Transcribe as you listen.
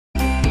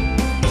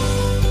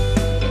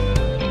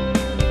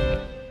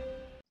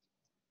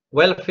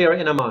welfare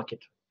in a market,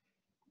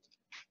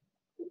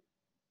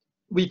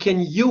 we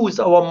can use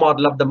our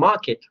model of the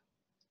market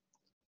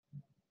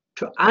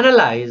to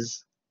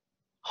analyze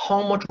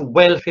how much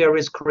welfare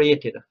is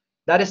created.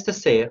 That is to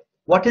say,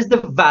 what is the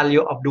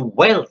value of the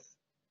wealth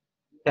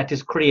that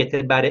is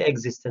created by the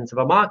existence of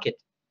a market?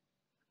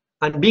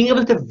 And being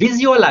able to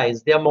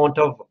visualize the amount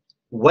of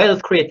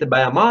wealth created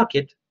by a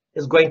market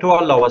is going to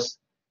allow us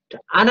to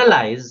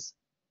analyze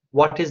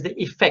what is the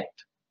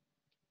effect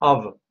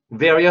of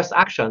various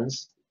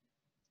actions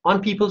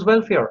on people's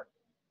welfare.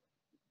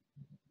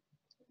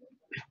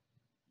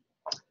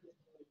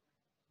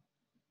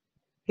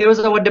 Here is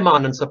our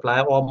demand and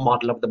supply, or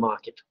model of the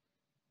market.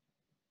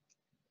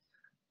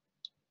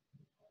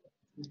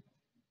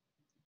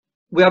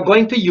 We are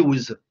going to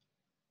use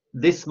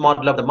this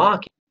model of the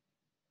market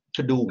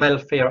to do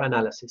welfare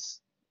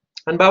analysis.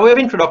 And by way of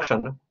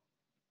introduction,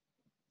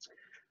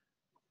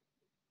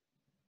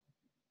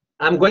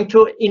 I'm going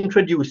to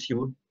introduce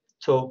you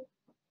to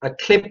a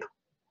clip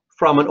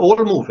from an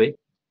old movie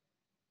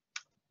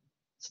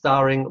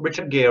starring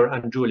Richard Gere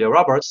and Julia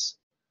Roberts,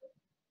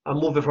 a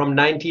movie from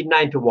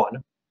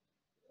 1991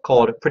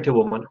 called Pretty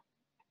Woman.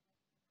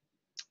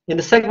 In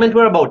the segment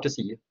we're about to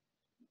see,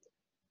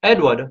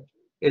 Edward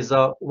is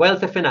a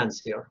wealthy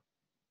financier.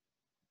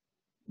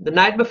 The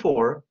night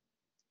before,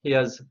 he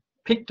has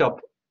picked up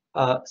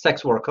a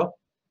sex worker,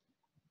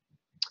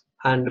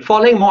 and the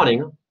following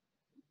morning,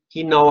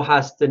 he now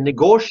has to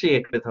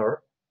negotiate with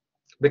her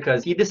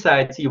because he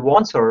decides he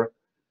wants her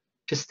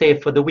to stay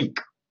for the week.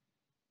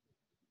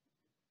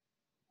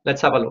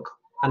 Let's have a look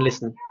and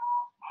listen. I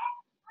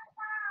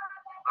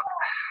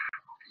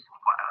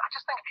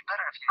just think it'd be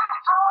better if you went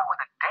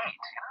with a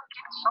date, you know,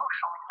 keep it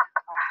social.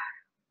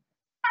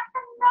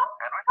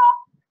 Edward?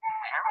 You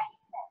hear me?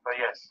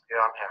 Yes,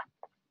 yeah, I'm here.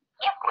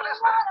 What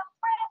is that?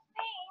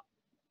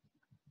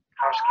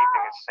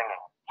 Housekeeping is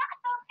singing.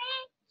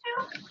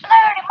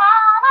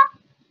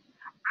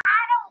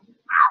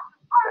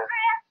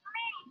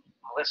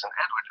 Listen,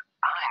 Edward,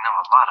 I know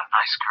a lot of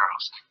nice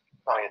girls.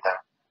 No, you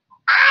don't.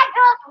 I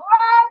just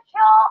want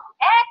your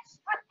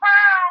extra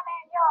time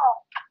and your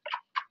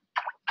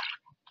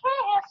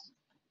kiss.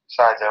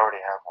 Besides, I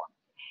already have one.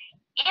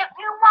 If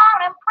you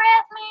want to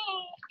impress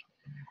me,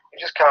 You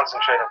just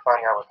concentrate on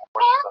finding out what the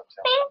horse is up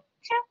to.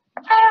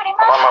 dirty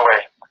I'm on my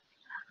way.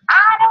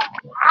 I don't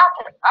have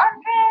to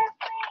undress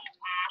me.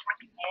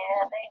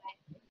 Yeah, baby.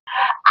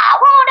 I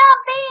wanna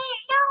be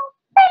your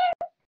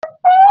baby.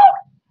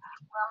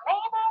 Well,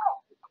 maybe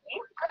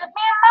you could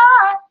be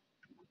mine.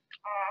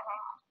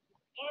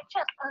 You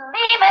just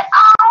leave it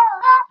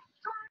all up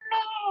to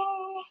me.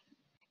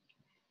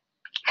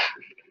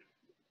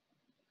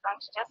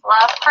 Don't you just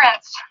love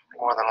Prince?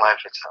 More than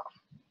life itself.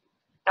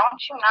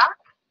 Don't you not?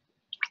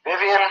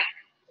 Vivian,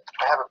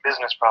 I have a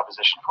business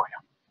proposition for you.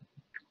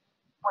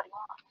 What do you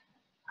want?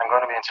 I'm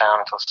going to be in town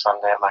until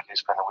Sunday. I'd like you to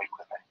spend the week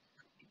with me.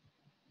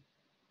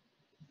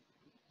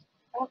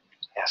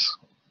 Yes.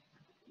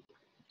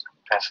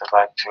 Yes, I'd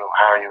like to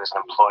hire you as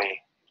an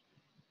employee.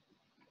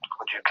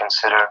 Would you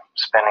consider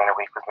spending the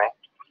week with me?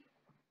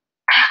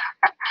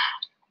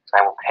 I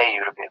will pay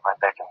you to be at my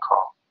beck and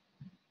call.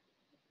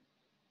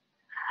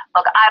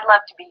 Look, I'd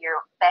love to be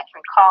your beck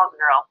and call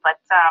girl, but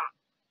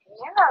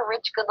you're a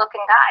rich,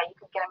 good-looking guy. You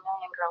could get 1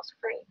 million girls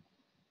free.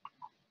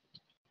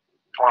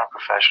 I want a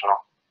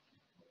professional.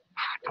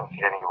 Don't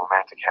need any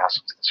romantic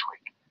hassles this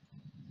week.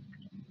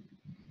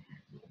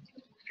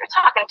 If you're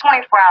talking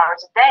 24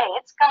 hours a day,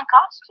 it's going to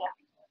cost you.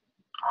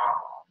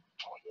 Oh,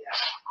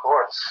 yes, of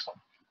course.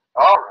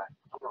 All right,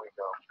 here we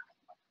go.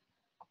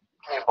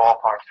 Give me a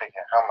ballpark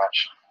figure. How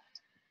much?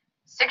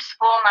 6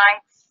 full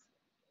nights,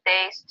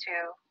 days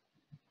to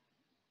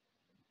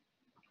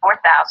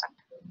 4,000.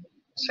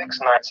 6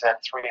 nights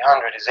at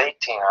 300 is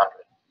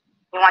 1,800.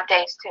 You want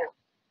days too?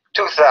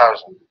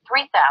 2,000.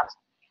 3,000.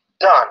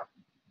 Done.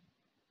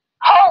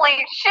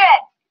 Holy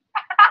shit!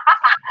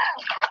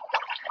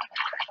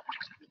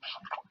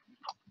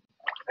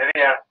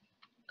 Vivian.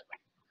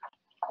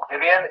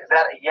 Vivian, is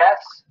that a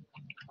yes?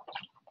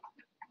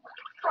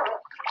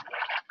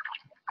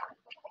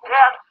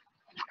 Yes.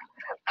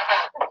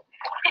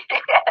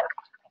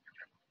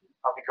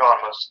 I'll be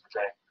gone most of the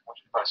day. Why don't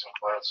you buy some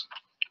clothes?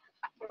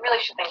 You really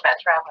should think about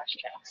traveler's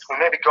checks. We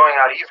may be going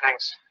out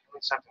evenings. I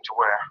need something to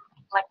wear.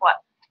 Like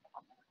what?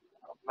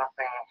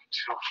 Nothing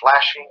too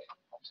flashy,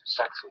 not too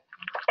sexy.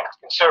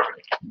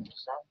 Conservative.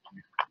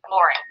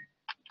 Boring.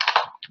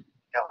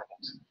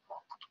 Elegant.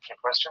 Any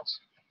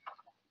questions?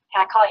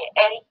 Can I call you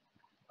Eddie?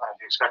 If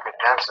you expect me to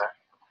answer.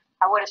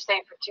 I would have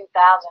stayed for 2,000.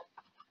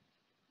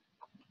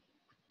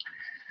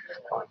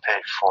 I would pay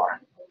 4.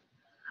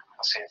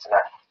 I'll see you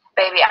tonight.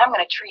 Baby, I'm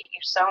going to treat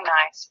you so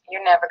nice,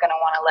 you're never going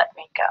to want to let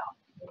me go.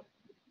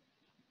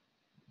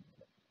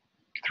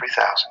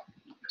 3,000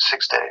 for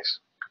 6 days.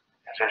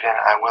 And Vivian,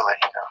 I will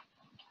let you know.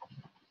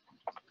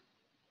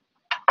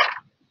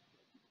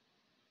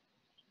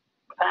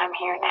 But I'm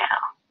here now.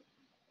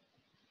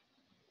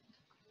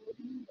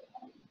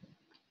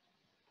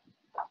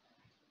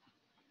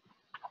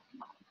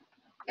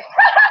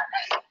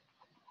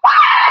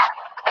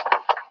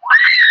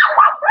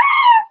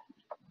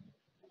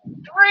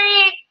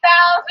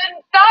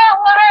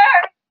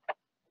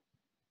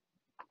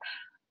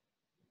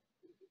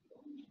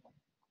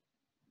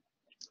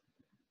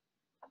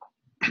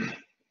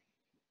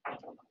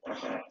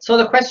 So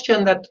the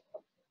question that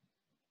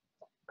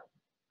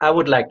I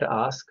would like to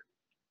ask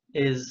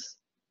is,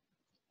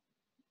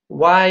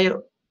 why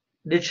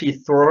did she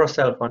throw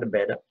herself on the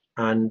bed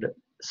and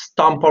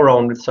stomp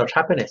around with such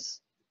happiness?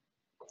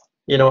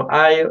 You know,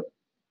 I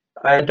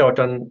went out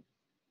and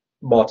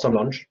bought some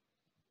lunch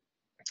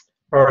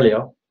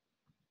earlier,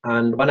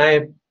 and when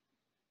I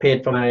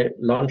paid for my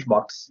lunch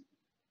box,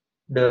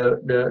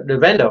 the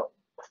vendor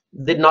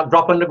did not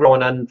drop on the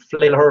ground and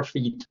flail her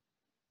feet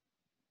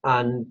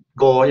and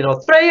go, you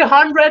know,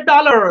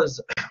 $300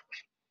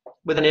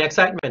 with any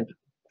excitement.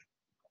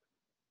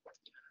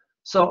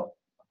 So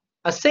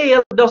a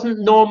sale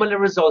doesn't normally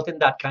result in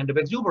that kind of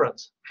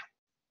exuberance.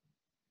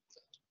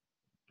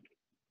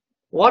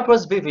 What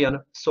was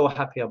Vivian so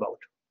happy about?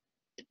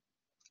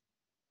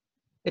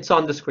 It's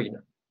on the screen.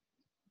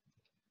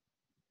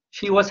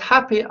 She was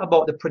happy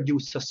about the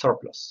producer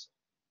surplus.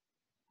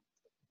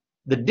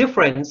 The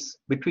difference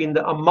between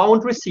the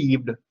amount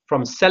received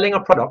from selling a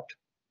product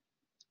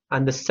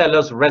and the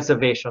seller's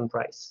reservation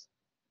price.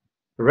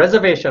 The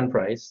reservation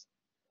price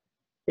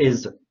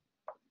is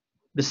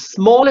the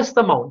smallest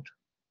amount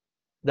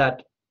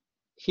that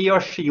he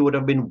or she would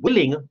have been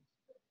willing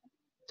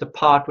to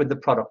part with the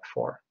product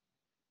for.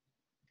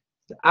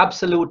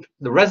 The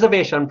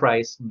reservation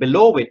price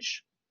below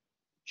which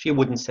she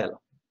wouldn't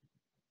sell.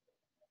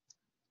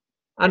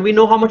 And we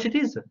know how much it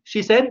is.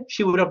 She said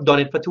she would have done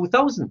it for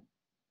 $2,000,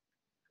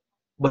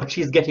 but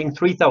she's getting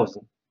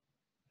 $3,000.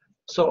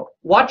 So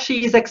what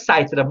she is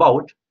excited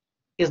about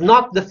is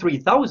not the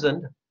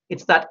 $3,000,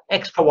 it's that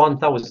extra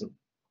 $1,000.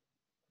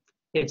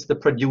 It's the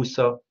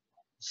producer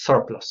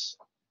surplus.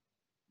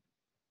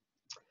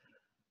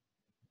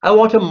 I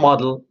want to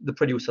model the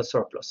producer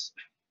surplus.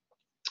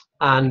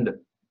 And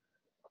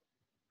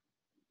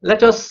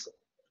let us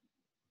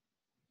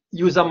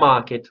use a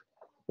market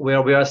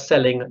where we are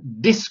selling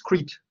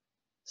discrete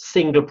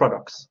single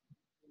products.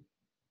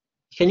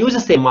 You can use the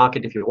same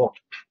market if you want.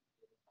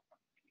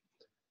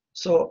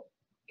 So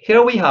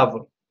here we have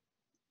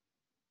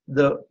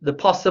the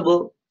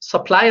possible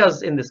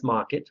suppliers in this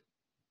market.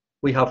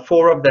 We have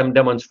 4 of them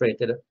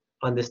demonstrated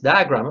on this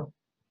diagram,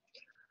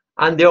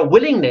 and their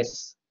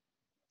willingness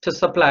to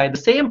supply the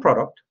same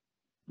product,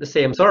 the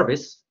same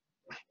service,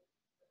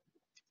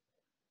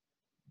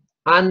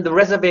 and the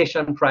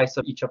reservation price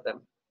of each of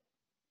them.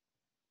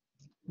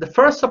 The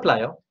first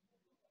supplier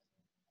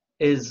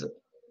is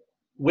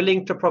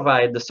willing to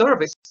provide the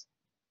service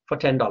for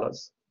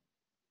 $10,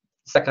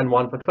 second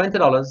one for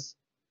 $20,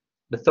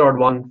 the third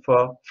one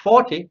for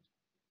 $40,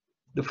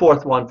 the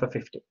fourth one for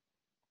 $50.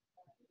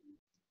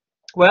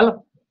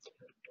 Well,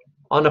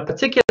 on a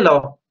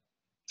particular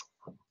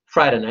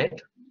Friday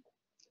night,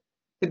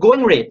 the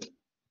going rate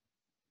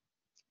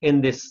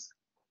in this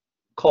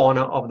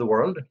corner of the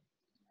world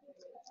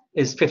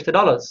is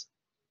 $50.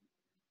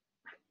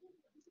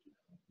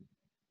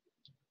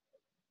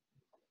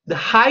 The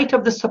height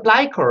of the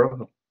supply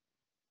curve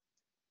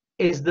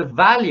is the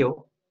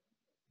value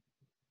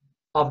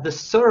of the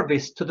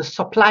service to the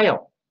supplier,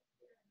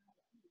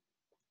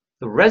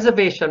 the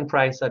reservation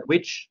price at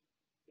which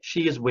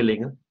he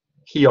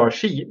or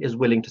she is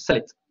willing to sell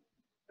it.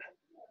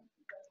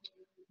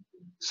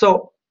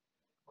 So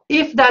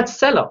if that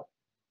seller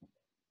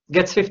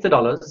gets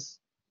 $50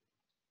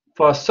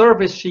 for a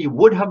service she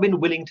would have been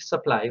willing to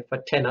supply for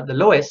 10 at the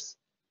lowest,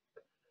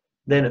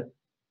 then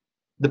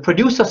the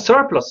producer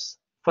surplus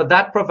for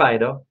that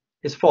provider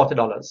is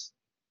 $40.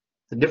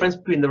 The difference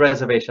between the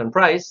reservation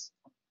price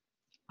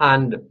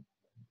and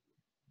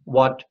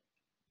what,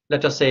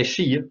 let us say,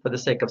 she, for the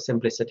sake of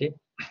simplicity,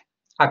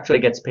 actually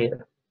gets paid.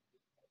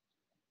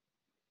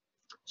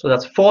 So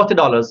that's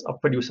 $40 of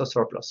producer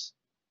surplus.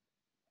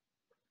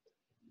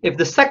 If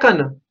the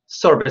second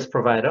service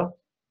provider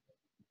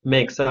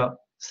makes a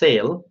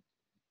sale,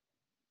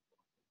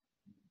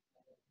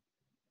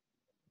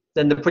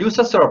 then the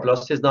producer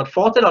surplus is not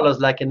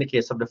 $40 like in the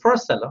case of the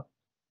first seller,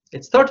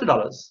 it's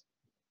 $30,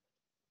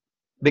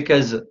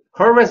 because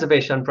her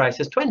reservation price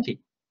is $20.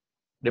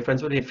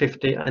 Difference between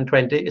 50 and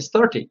 20 is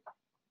 30.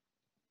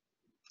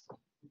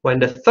 When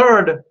the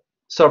third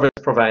service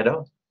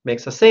provider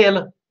makes a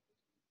sale,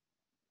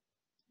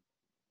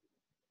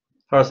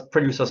 her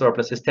producer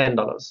surplus is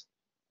 $10.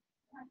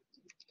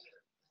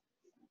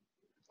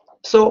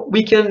 So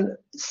we can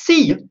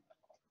see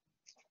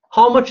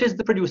how much is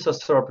the producer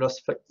surplus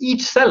for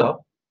each seller,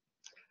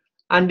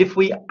 and if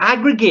we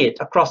aggregate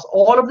across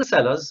all of the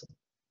sellers,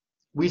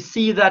 we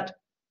see that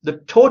the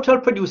total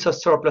producer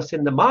surplus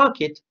in the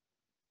market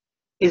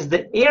is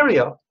the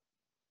area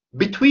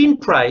between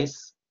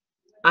price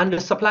and the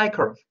supply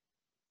curve.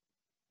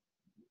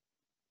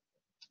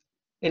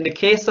 In the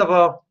case of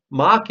a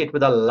market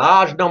with a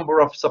large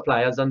number of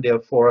suppliers and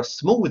therefore a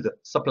smooth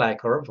supply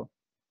curve,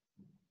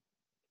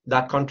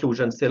 that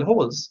conclusion still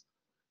holds.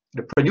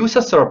 The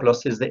producer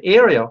surplus is the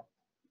area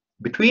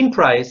between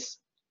price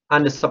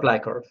and the supply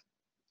curve.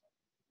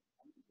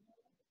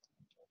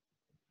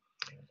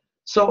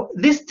 So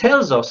this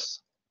tells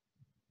us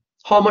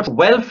how much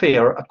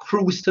welfare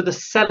accrues to the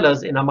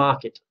sellers in a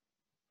market.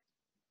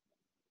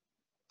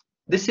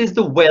 This is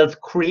the wealth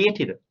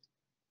created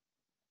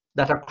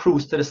that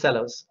accrues to the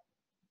sellers.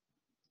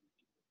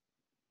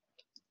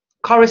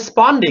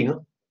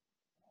 Corresponding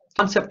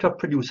concept of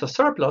producer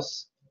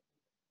surplus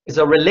is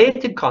a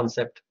related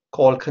concept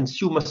called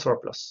consumer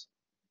surplus.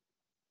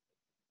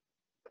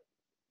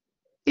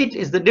 It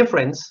is the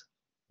difference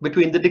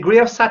between the degree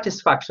of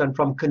satisfaction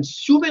from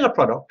consuming a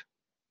product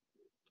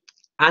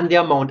and the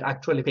amount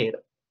actually paid.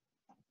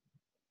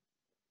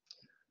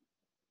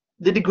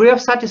 The degree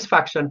of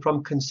satisfaction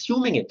from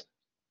consuming it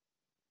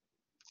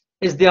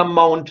is the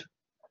amount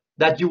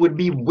that you would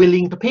be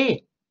willing to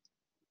pay.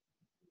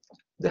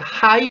 The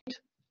height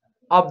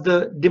of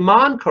the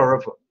demand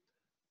curve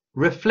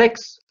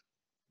reflects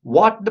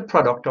what the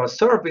product or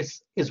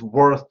service is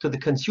worth to the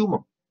consumer.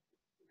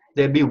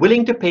 They'll be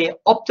willing to pay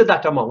up to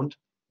that amount,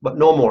 but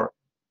no more.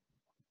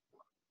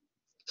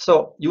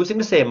 So using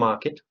the same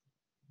market,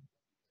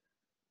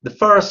 the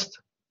first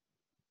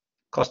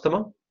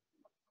customer,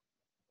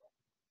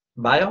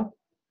 buyer,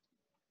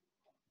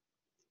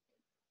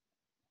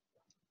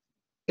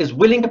 is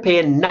willing to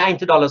pay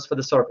 $90 for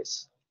the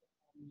service.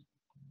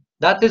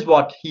 That is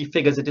what he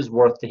figures it is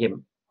worth to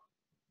him.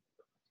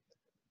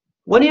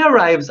 When he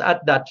arrives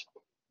at that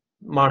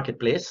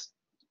marketplace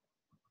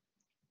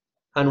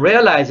and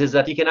realizes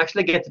that he can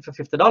actually get it for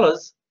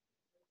 $50,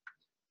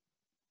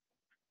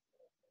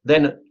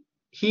 then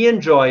he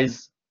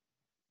enjoys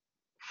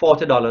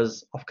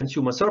 $40 of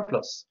consumer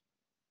surplus.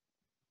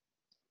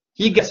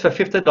 He gets for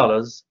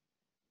 $50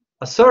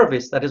 a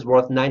service that is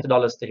worth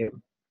 $90 to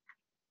him.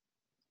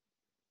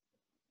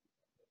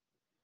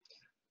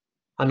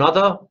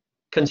 Another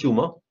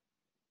consumer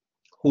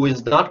who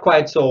is not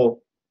quite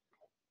so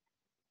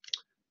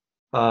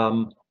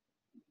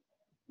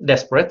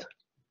desperate,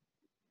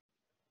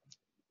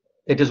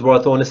 it is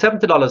worth only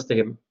 $70 to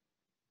him.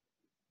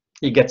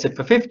 He gets it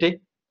for $50,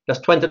 that's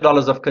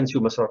 $20 of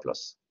consumer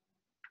surplus.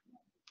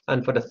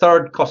 And for the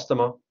third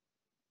customer,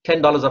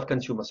 $10 of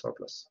consumer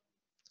surplus.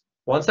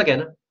 Once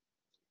again,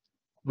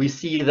 we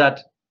see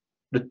that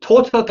the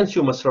total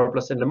consumer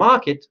surplus in the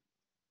market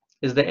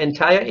is the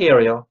entire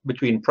area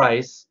between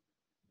price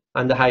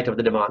and the height of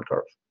the demand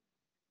curve.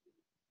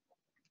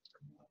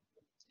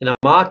 In a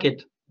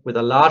market with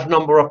a large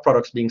number of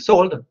products being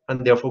sold,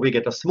 and therefore we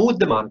get a smooth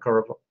demand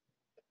curve,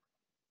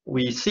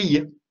 we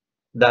see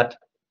that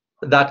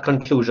that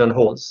conclusion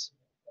holds,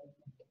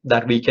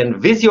 that we can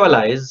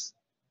visualize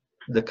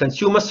the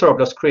consumer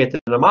surplus created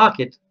in the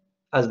market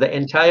as the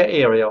entire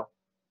area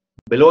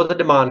below the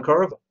demand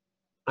curve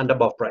and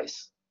above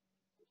price.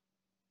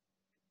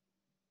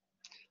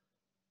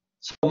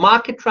 So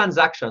market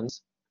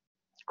transactions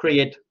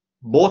create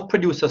both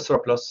producer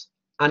surplus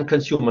and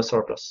consumer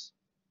surplus.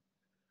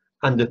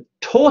 And the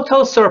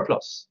total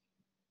surplus,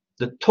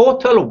 the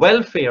total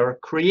welfare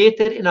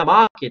created in a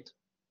market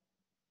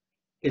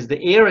is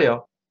the area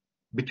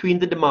between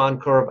the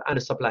demand curve and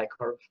the supply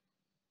curve.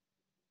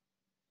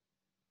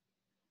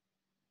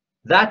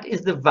 That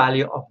is the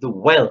value of the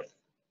wealth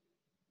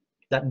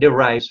that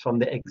derives from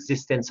the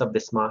existence of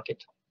this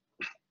market.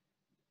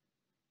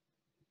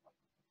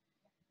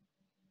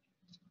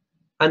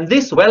 And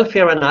this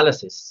welfare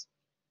analysis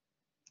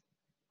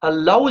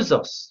allows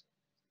us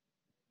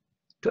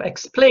to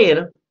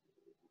explain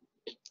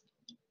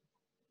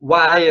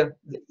why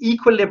the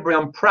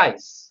equilibrium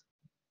price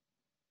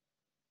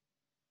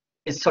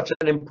is such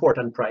an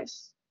important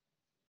price.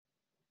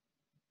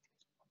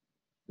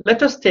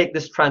 Let us take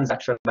this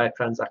transaction by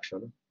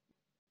transaction.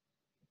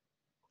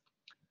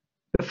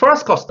 The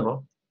first customer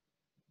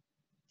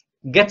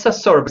gets a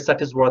service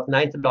that is worth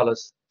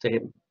 $90 to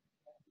him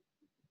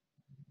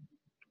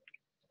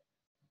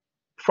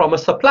from a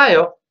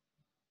supplier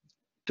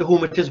to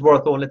whom it is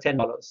worth only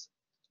 $10.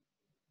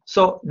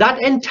 So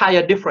that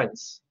entire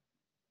difference,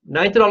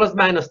 $90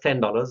 minus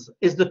 $10,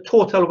 is the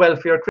total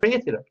welfare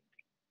created.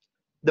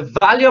 The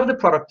value of the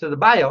product to the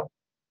buyer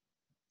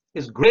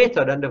is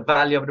greater than the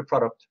value of the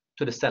product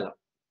to the seller.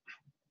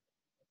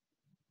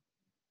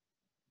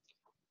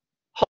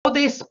 How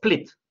they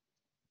split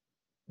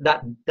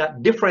that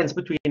difference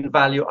between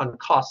value and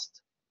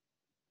cost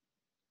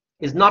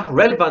is not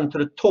relevant to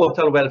the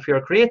total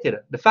welfare created.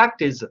 The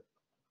fact is,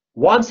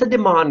 once a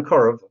demand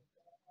curve,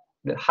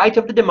 the height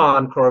of the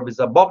demand curve is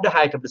above the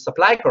height of the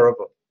supply curve,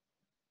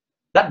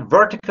 that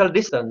vertical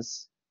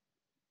distance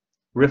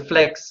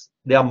reflects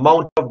the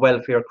amount of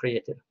welfare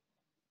created.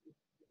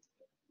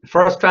 The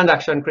first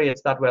transaction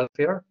creates that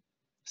welfare.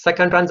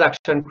 Second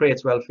transaction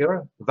creates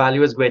welfare.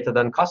 Value is greater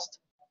than cost.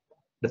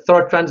 The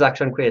third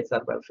transaction creates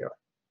that welfare.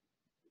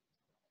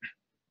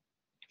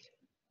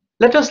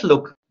 Let us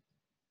look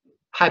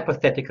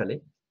hypothetically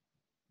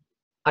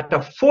at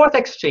a fourth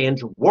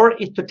exchange were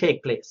it to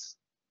take place.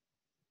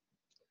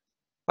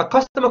 A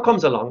customer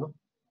comes along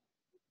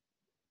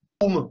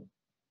whom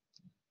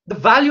the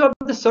value of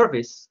the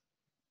service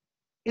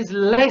is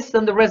less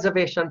than the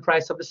reservation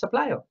price of the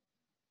supplier.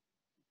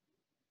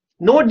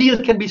 No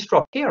deal can be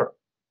struck here.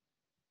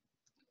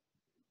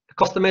 The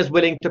customer is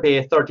willing to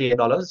pay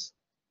 $38.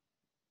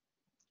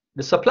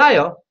 The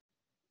supplier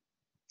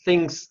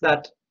thinks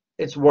that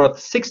it's worth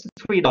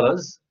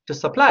 $63 to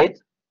supply it,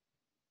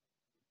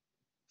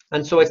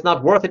 And so it's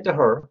not worth it to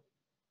her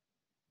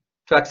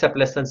to accept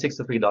less than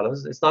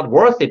 $63. It's not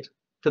worth it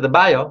to the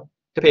buyer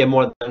to pay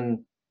more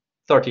than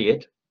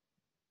 $38.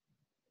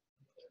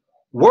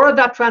 Were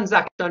that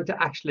transaction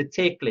to actually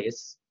take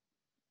place,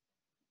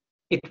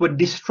 it would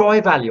destroy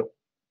value.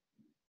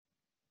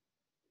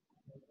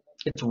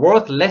 It's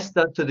worth less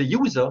than to the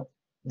user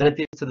than it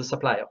is to the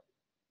supplier.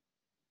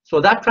 So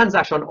that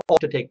transaction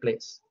ought to take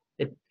place.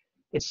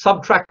 It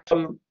subtracts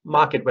from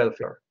market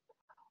welfare.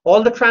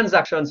 All the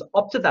transactions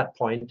up to that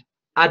point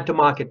add to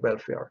market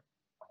welfare.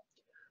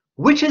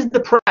 Which is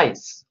the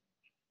price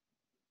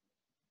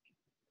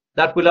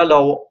that will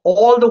allow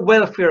all the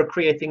welfare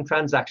creating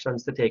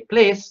transactions to take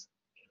place,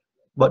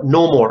 but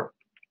no more?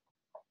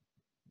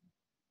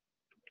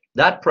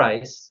 That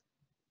price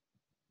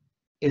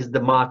is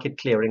the market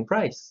clearing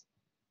price.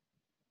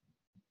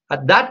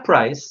 At that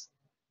price,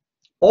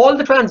 all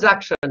the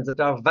transactions that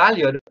are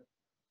valued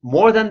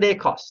more than they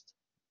cost,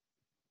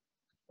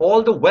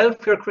 all the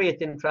welfare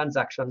creating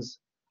transactions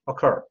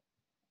occur,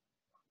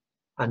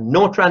 and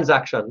no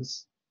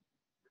transactions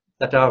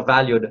that are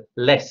valued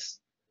less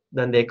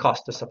than they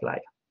cost to supply.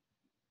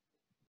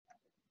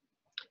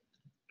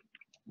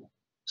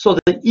 So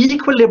the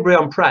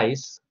equilibrium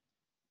price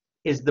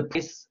is the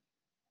price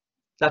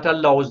that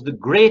allows the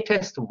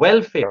greatest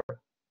welfare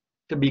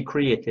to be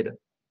created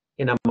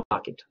in a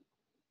market.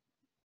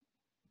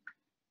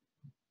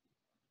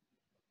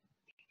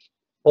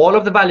 All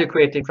of the value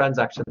creating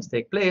transactions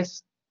take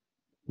place.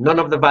 None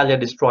of the value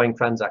destroying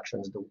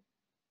transactions do.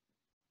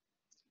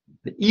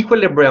 The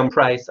equilibrium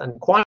price and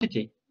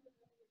quantity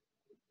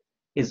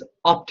is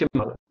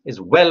optimal, is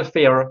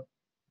welfare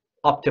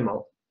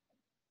optimal.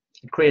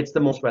 It creates the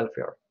most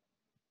welfare.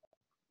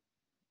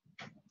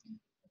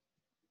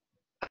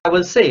 I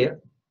will say,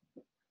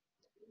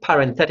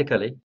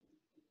 parenthetically,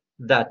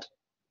 that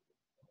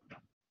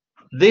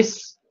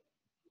this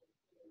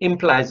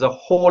implies a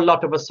whole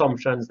lot of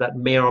assumptions that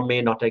may or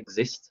may not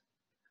exist,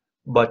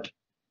 but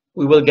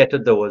we will get to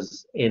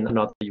those in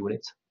another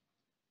unit.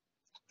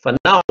 For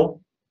now,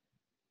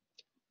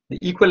 the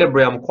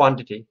equilibrium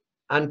quantity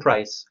and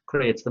price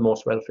creates the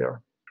most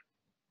welfare.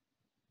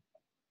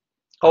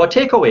 Our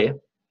takeaway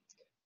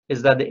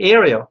is that the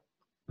area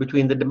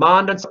between the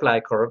demand and supply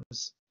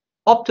curves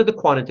up to the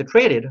quantity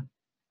traded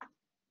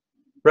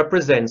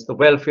represents the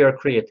welfare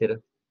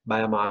created by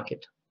a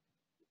market.